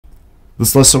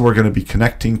This lesson we're going to be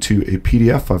connecting to a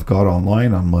PDF I've got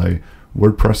online on my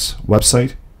WordPress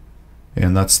website,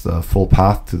 and that's the full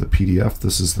path to the PDF.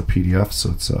 This is the PDF,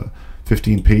 so it's a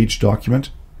 15-page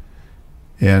document,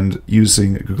 and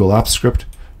using Google Apps Script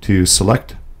to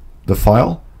select the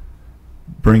file,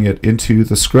 bring it into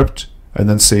the script, and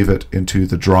then save it into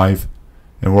the drive.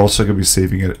 And we're also going to be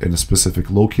saving it in a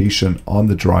specific location on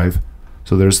the drive.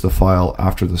 So there's the file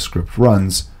after the script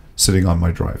runs sitting on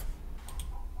my drive.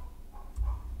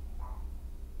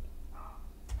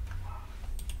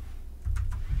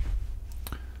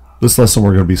 This lesson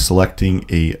we're going to be selecting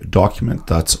a document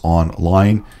that's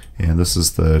online, and this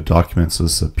is the document. This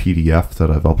is a PDF that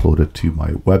I've uploaded to my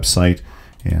website,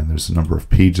 and there's a number of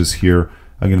pages here.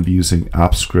 I'm going to be using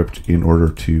AppScript in order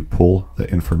to pull the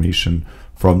information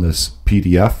from this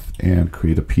PDF and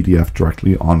create a PDF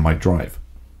directly on my drive.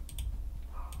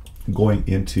 Going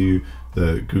into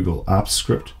the Google Apps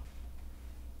Script,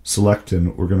 select,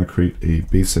 and we're going to create a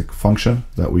basic function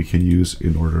that we can use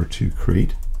in order to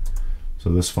create. So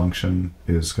this function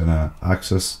is going to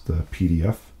access the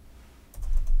PDF,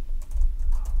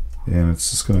 and it's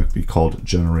just going to be called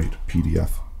generate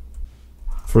PDF.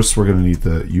 First, we're going to need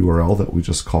the URL that we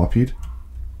just copied.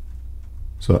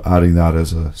 So adding that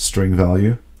as a string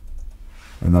value,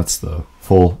 and that's the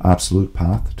full absolute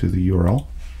path to the URL.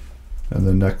 And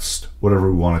then next,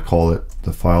 whatever we want to call it,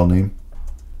 the file name,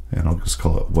 and I'll just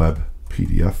call it web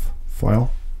PDF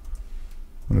file.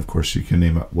 And of course, you can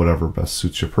name it whatever best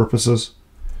suits your purposes.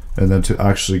 And then to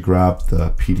actually grab the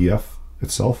PDF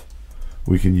itself,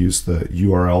 we can use the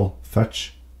URL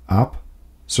fetch app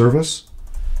service,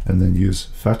 and then use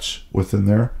fetch within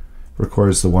there.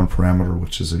 Requires the one parameter,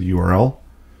 which is a URL.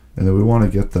 And then we want to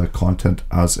get the content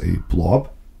as a blob.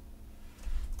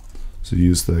 So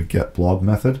use the get blob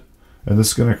method. And this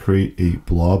is going to create a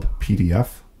blob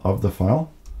PDF of the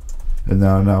file. And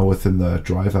now within the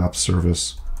Drive App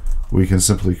service, we can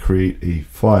simply create a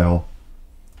file,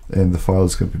 and the file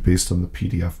is going to be based on the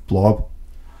PDF blob.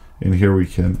 And here we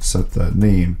can set the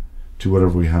name to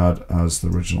whatever we had as the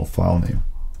original file name.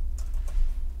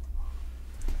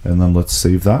 And then let's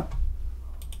save that.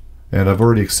 And I've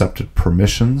already accepted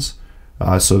permissions.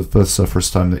 So if this is the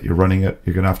first time that you're running it,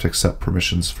 you're going to have to accept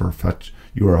permissions for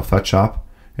URL fetch app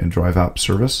and Drive App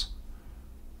service.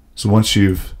 So once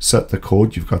you've set the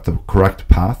code, you've got the correct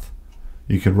path,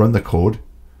 you can run the code,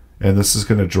 and this is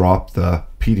going to drop the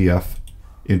PDF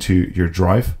into your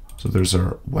drive. So there's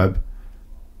our web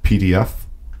PDF,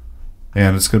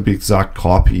 and it's going to be exact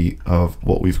copy of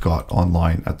what we've got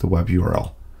online at the web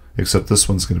URL, except this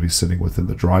one's going to be sitting within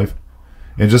the drive.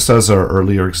 And just as our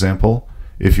earlier example,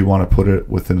 if you want to put it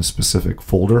within a specific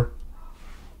folder,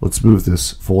 let's move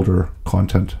this folder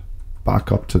content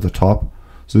back up to the top.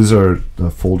 So these are the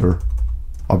folder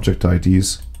object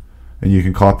IDs, and you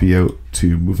can copy out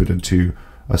to move it into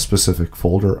a specific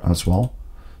folder as well.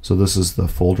 So this is the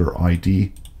folder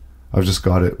ID. I've just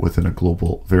got it within a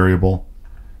global variable,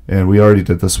 and we already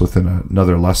did this within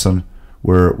another lesson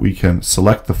where we can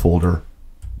select the folder.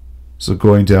 So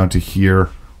going down to here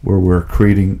where we're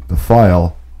creating the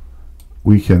file,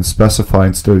 we can specify,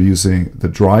 instead of using the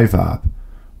Drive app,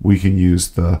 we can use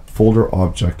the folder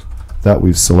object that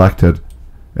we've selected,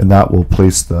 and that will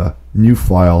place the new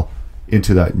file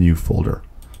into that new folder.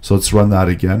 So let's run that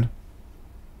again.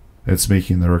 It's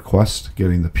making the request,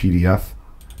 getting the PDF,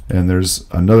 and there's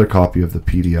another copy of the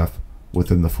PDF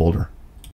within the folder.